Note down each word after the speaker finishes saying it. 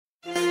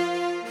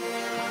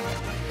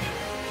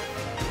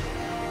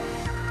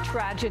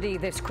Tragedy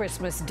this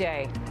Christmas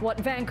Day. What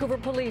Vancouver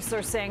police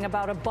are saying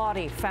about a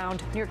body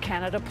found near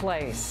Canada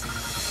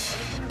Place.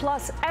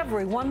 Plus,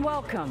 everyone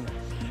welcome.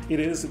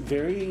 It is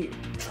very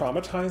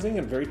traumatizing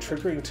and very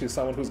triggering to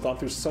someone who's gone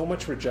through so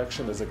much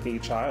rejection as a gay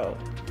child,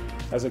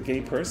 as a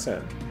gay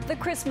person. The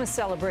Christmas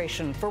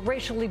celebration for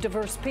racially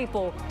diverse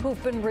people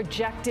who've been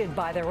rejected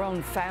by their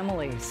own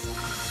families.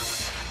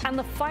 And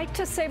the fight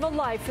to save a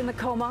life in the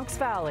Comox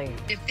Valley.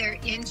 If they're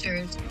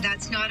injured,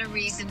 that's not a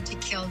reason to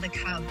kill the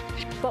cub.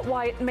 But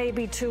why it may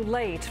be too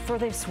late for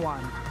this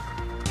one.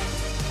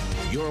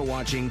 You're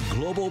watching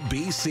Global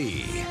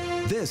BC.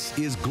 This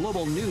is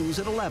Global News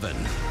at 11.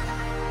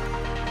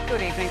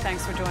 Good evening.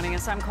 Thanks for joining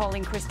us. I'm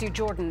Colleen Christie.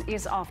 Jordan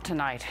is off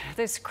tonight.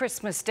 This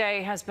Christmas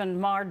Day has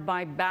been marred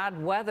by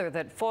bad weather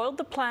that foiled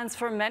the plans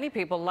for many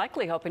people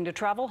likely hoping to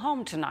travel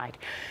home tonight.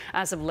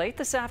 As of late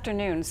this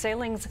afternoon,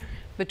 sailings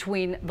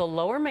between the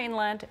Lower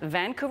Mainland,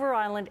 Vancouver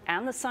Island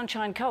and the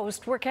Sunshine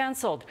Coast were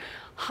cancelled.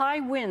 High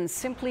winds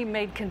simply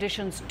made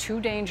conditions too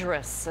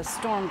dangerous. A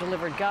storm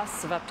delivered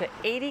gusts of up to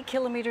 80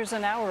 kilometers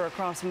an hour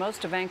across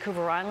most of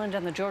Vancouver Island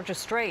and the Georgia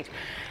Strait.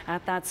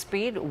 At that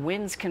speed,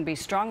 winds can be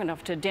strong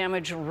enough to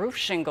damage roof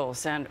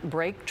shingles and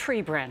break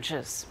tree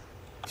branches.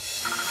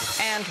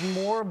 And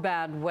more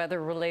bad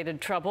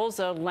weather-related troubles.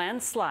 A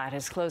landslide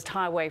has closed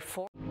Highway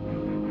 4.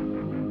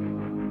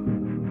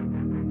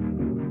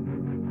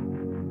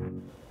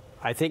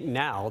 I think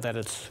now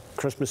that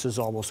Christmas is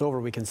almost over,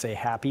 we can say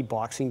Happy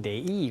Boxing Day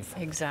Eve.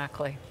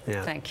 Exactly.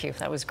 Yeah. Thank you.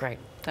 That was great.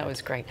 That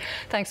was great.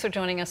 Thanks for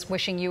joining us.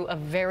 Wishing you a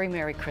very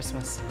Merry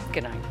Christmas.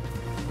 Good night.